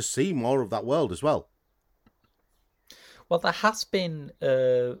to see more of that world as well. Well, there has been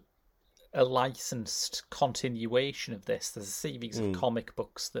a licensed continuation of this. There's a series of comic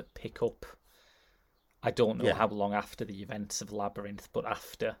books that pick up, I don't know how long after the events of Labyrinth, but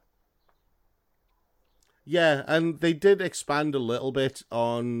after. Yeah, and they did expand a little bit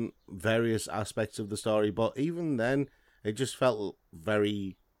on various aspects of the story, but even then, it just felt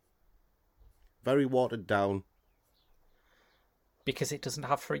very, very watered down. Because it doesn't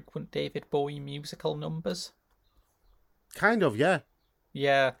have frequent David Bowie musical numbers? Kind of, yeah.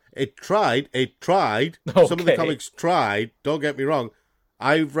 Yeah. It tried. Okay. Some of the comics tried, don't get me wrong.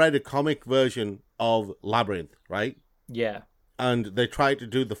 I've read a comic version of Labyrinth, right? Yeah. And they tried to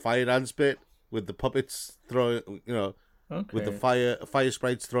do the fire dance bit with the puppets throwing, with the fire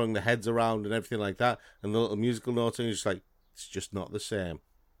sprites throwing the heads around and everything like that, and the little musical notes, and it's like, it's just not the same.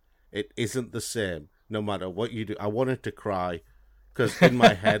 It isn't the same, no matter what you do. I wanted to cry, because in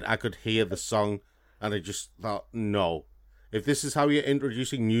my head I could hear the song, and I just thought, no. If this is how you're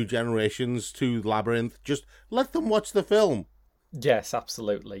introducing new generations to Labyrinth, just let them watch the film. Yes,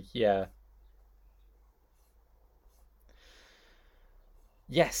 absolutely, yeah.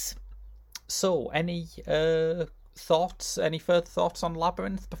 Yes. So, any thoughts, any further thoughts on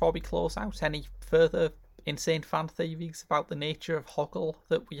Labyrinth before we close out? Any further insane fan theories about the nature of Hoggle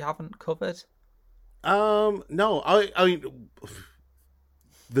that we haven't covered? No. I mean,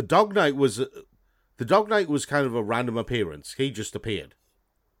 the Dog Knight was kind of a random appearance. He just appeared.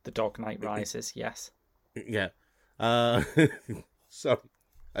 The Dog Knight Rises, yes. Yeah. Sorry.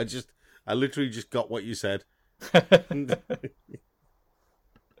 I literally just got what you said.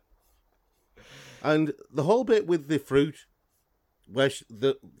 And the whole bit with the fruit, where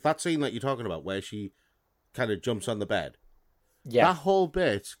that scene that you're talking about, where she kind of jumps on the bed. Yeah. That whole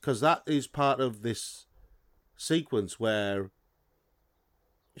bit, because that is part of this sequence where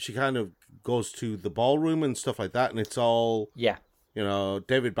she kind of goes to the ballroom and stuff like that, and it's all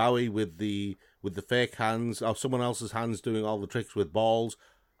David Bowie with the fake hands, or someone else's hands doing all the tricks with balls.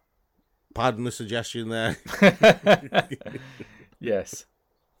 Pardon the suggestion there. Yes.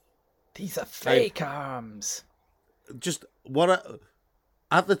 These are fake arms. Just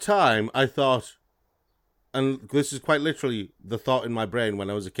at the time I thought, and this is quite literally the thought in my brain when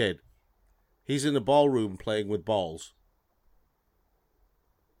I was a kid, he's in a ballroom playing with balls.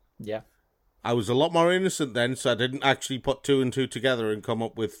 Yeah. I was a lot more innocent then, so I didn't actually put 2 and 2 together and come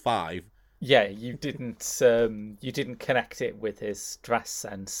up with 5. Yeah, you didn't connect it with his dress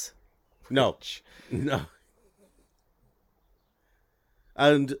sense. No.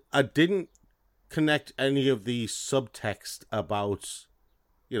 And I didn't connect any of the subtext about,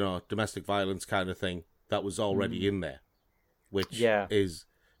 domestic violence kind of thing that was already in there. Which is,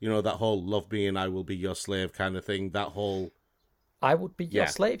 that whole love me and I will be your slave kind of thing. That whole I Would Be Your Yeah.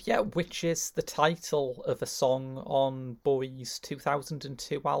 Slave, yeah, which is the title of a song on Bowie's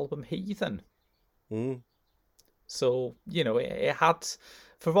 2002 album Heathen. Mm. So, it had,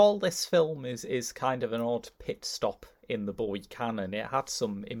 for all this film is kind of an odd pit stop in the Bowie canon, it had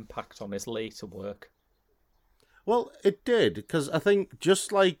some impact on his later work. Well, it did, because I think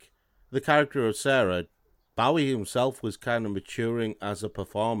just like the character of Sarah, Bowie himself was kind of maturing as a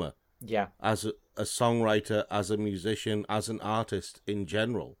performer, Yeah. as a songwriter, as a musician, as an artist in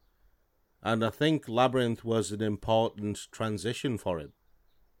general. And I think Labyrinth was an important transition for him.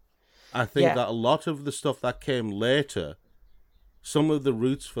 I think that a lot of the stuff that came later, some of the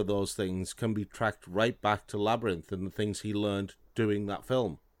roots for those things can be tracked right back to Labyrinth and the things he learned doing that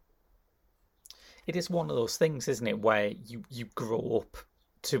film. It is one of those things, isn't it, where you grow up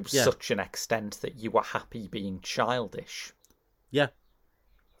to such an extent that you are happy being childish. Yeah.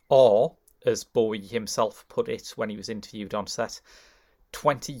 Or, as Bowie himself put it when he was interviewed on set,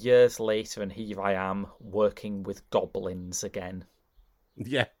 20 years later and here I am working with goblins again.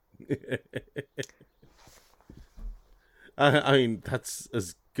 Yeah. I mean, that's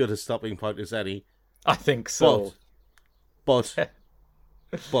as good a stopping point as any. I think so. But,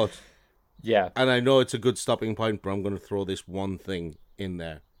 yeah. And I know it's a good stopping point, but I'm going to throw this one thing in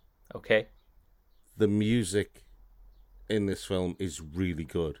there. Okay. The music in this film is really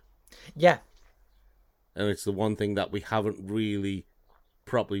good. Yeah. And it's the one thing that we haven't really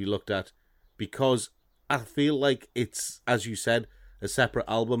properly looked at, because I feel like it's, as you said, a separate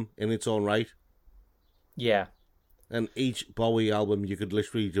album in its own right. Yeah. And each Bowie album you could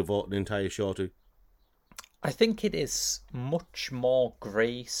literally devote an entire show to. I think it is much more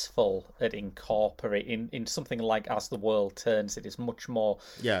graceful at incorporating in something like As the World Turns. It is much more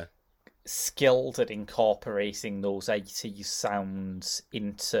skilled at incorporating those 80s sounds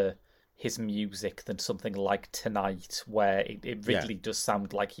into his music than something like Tonight, where it really does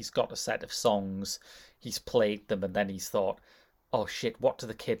sound like he's got a set of songs, he's played them, and then he's thought, oh shit, what do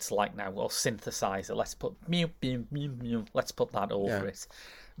the kids like now? Well, synthesizer, let's put let's put that over it.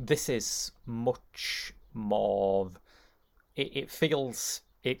 This is much more. It feels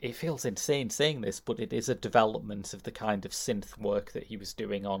insane saying this, but it is a development of the kind of synth work that he was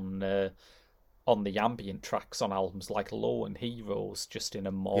doing on the ambient tracks on albums like Low and Heroes, just in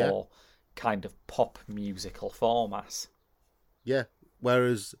a more kind of pop musical format. Yeah.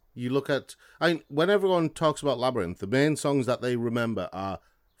 Whereas you look at, when everyone talks about Labyrinth, the main songs that they remember are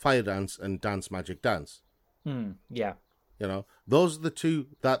Fire Dance and Dance Magic Dance. Yeah. You know, those are the two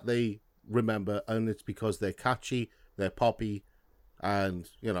that they remember, and it's because they're catchy, they're poppy, and,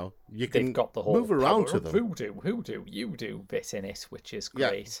 you know, you can They've got the whole move around to them. Voodoo, you do bit in it, which is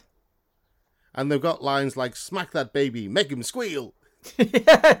great. Yeah. And they've got lines like, smack that baby, make him squeal.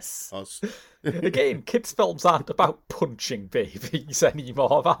 Yes. Again, kids' films aren't about punching babies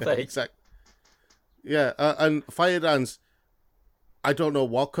anymore, are they? Exactly. Yeah, and Fire Dance, I don't know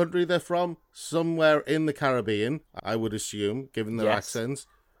what country they're from. Somewhere in the Caribbean, I would assume, given their accents.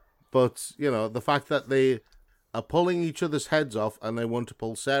 But, you know, the fact that they are pulling each other's heads off and they want to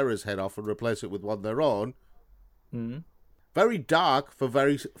pull Sarah's head off and replace it with one of their own. Very dark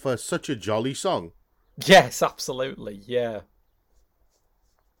for such a jolly song. Yes, absolutely, yeah.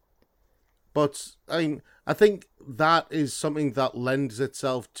 But, I think that is something that lends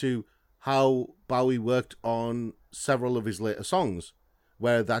itself to how Bowie worked on several of his later songs,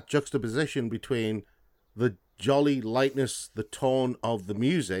 where that juxtaposition between the jolly lightness, the tone of the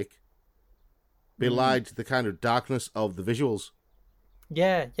music, belied the kind of darkness of the visuals.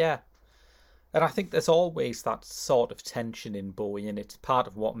 Yeah. And I think there's always that sort of tension in Bowie, and it's part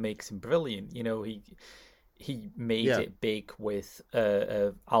of what makes him brilliant. You know, he made it big with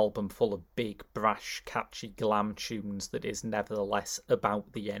an album full of big, brash, catchy glam tunes that is nevertheless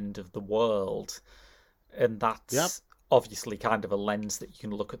about the end of the world. And that's obviously kind of a lens that you can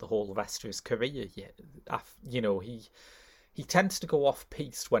look at the whole rest of his career. You know, he tends to go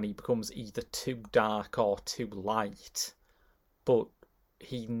off-piste when he becomes either too dark or too light. But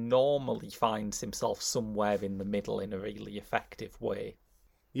he normally finds himself somewhere in the middle in a really effective way.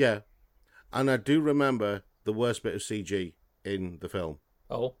 Yeah. And I do remember the worst bit of CG in the film.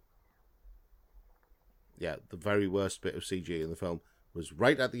 Oh? Yeah, the very worst bit of CG in the film was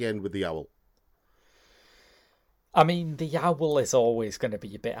right at the end with the owl. I mean, the owl is always going to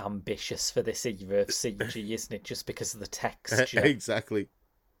be a bit ambitious for this era of CG, isn't it? Just because of the texture. Exactly.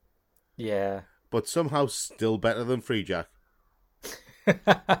 Yeah. But somehow still better than Free Jack.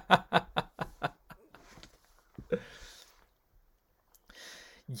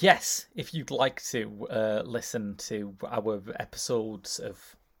 Yes, if you'd like to listen to our episodes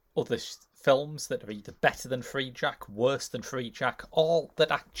of other films that are either better than Free Jack, worse than Free Jack, or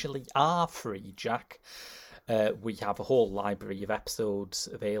that actually are Free Jack. We have a whole library of episodes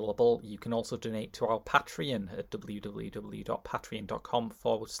available. You can also donate to our Patreon at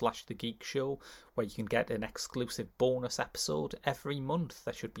www.patreon.com/The Geek Show, where you can get an exclusive bonus episode every month.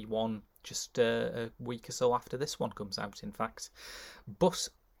 There should be one just a week or so after this one comes out, in fact. But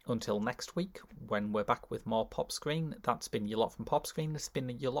until next week, when we're back with more Pop Screen, that's been your lot from Pop Screen. It's been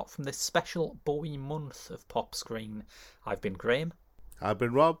your lot from this special Bowie month of Pop Screen. I've been Graham. I've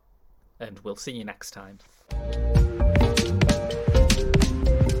been Rob. And we'll see you next time.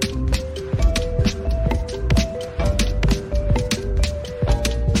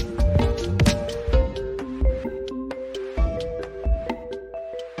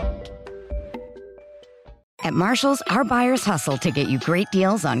 At Marshall's, our buyers hustle to get you great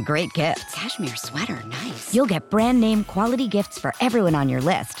deals on great gifts. Cashmere sweater, nice. You'll get brand name quality gifts for everyone on your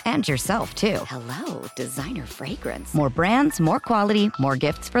list and yourself, too. Hello, designer fragrance. More brands, more quality, more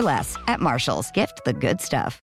gifts for less. At Marshall's, gift the good stuff.